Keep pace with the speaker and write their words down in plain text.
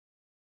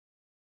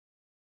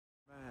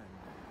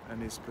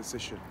and his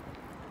position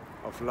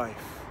of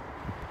life.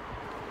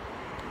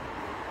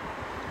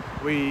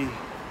 We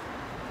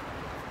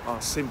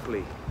are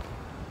simply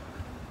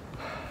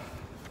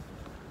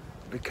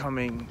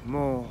becoming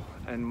more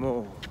and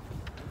more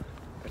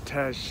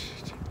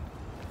attached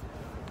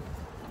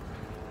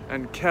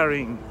and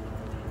carrying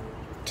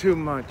too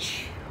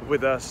much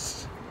with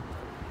us.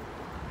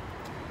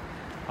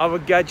 Our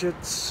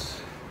gadgets,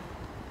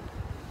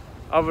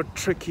 our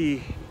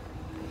tricky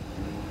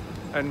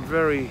and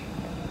very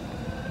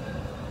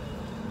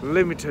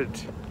limited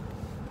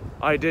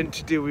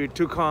identity we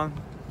took on.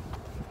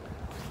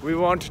 We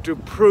wanted to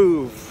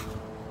prove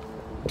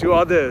to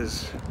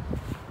others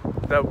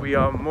that we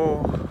are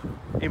more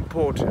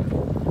important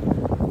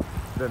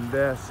than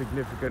their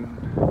significant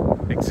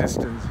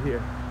existence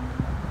here.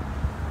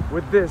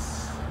 With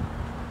this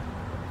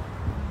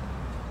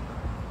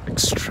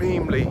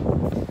extremely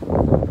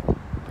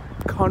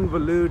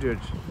convoluted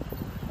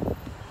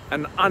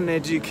and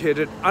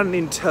uneducated,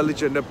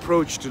 unintelligent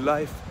approach to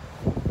life,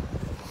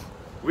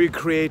 we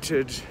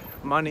created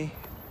money,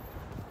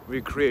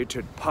 we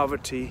created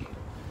poverty,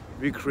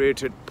 we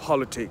created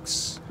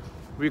politics,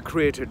 we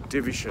created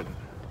division,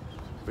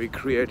 we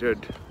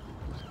created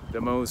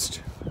the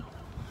most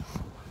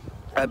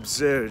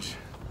absurd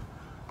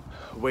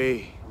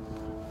way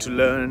to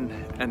learn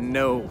and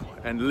know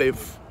and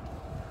live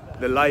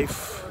the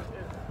life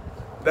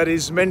that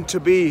is meant to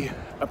be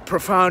a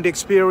profound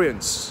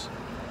experience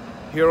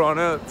here on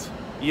earth.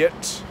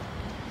 Yet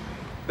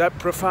that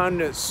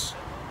profoundness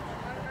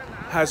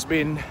has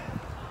been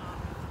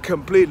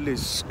completely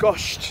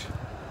squashed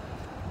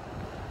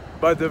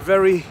by the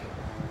very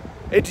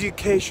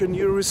education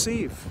you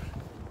receive.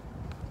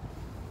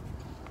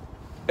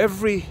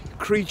 Every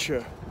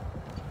creature,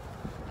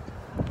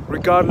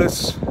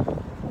 regardless,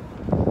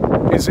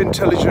 is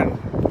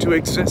intelligent to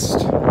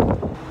exist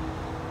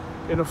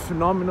in a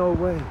phenomenal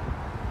way.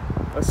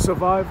 A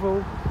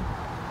survival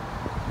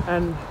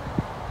and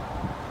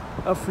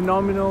a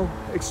phenomenal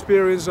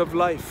experience of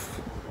life.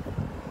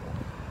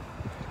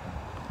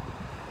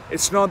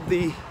 It's not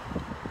the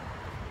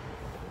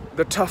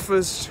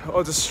toughest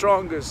or the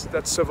strongest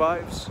that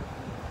survives.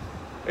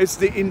 It's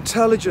the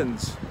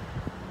intelligence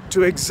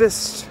to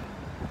exist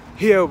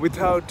here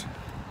without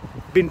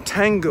being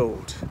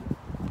tangled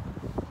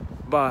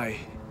by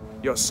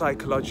your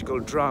psychological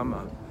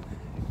drama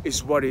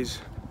is what is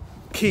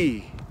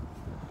key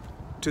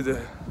to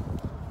the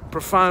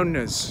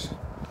profoundness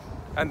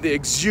and the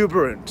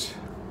exuberant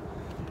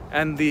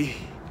and the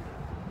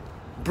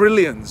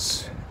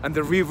brilliance and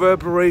the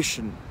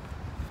reverberation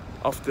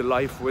of the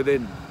life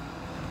within,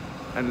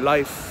 and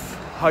life,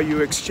 how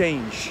you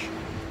exchange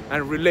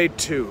and relate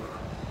to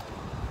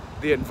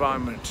the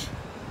environment,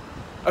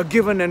 a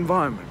given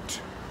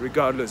environment,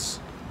 regardless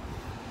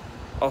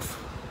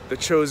of the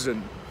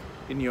chosen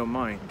in your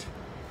mind.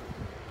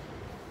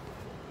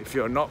 If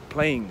you're not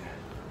playing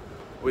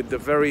with the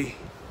very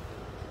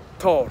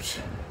thought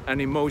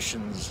and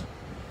emotions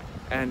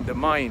and the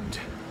mind,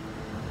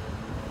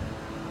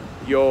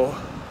 your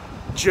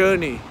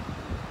journey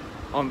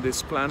on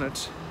this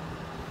planet,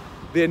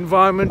 the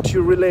environment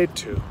you relate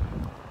to,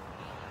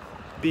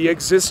 the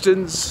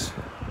existence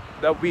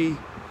that we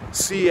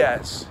see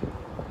as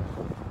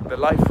the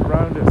life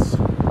around us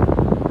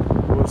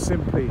will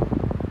simply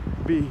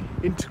be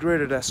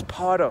integrated as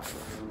part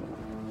of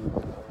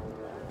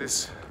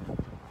this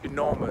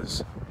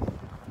enormous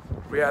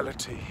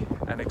reality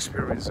and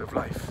experience of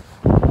life.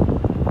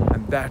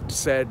 And that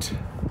said,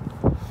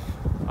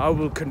 I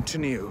will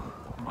continue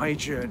my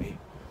journey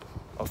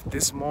of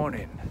this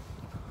morning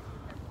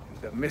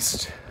in the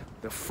mist,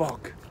 the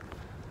fog,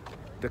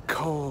 the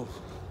cold,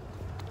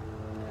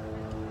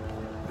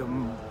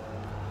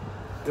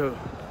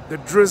 the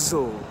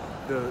drizzle,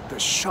 the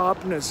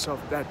sharpness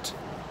of that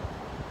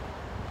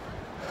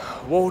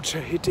water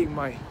hitting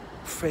my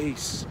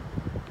face,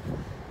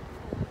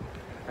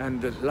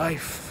 and the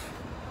life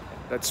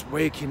that's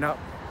waking up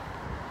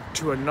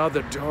to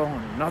another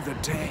dawn, another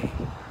day,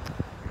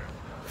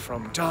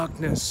 from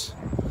darkness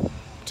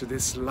to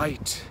this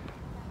light,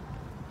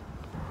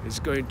 is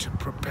going to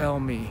propel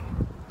me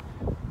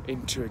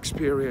into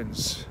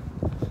experience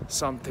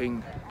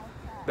something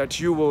that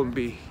you won't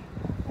be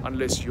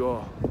unless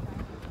you're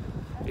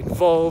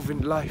involved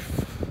in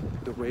life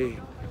the way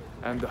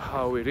and the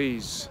how it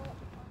is.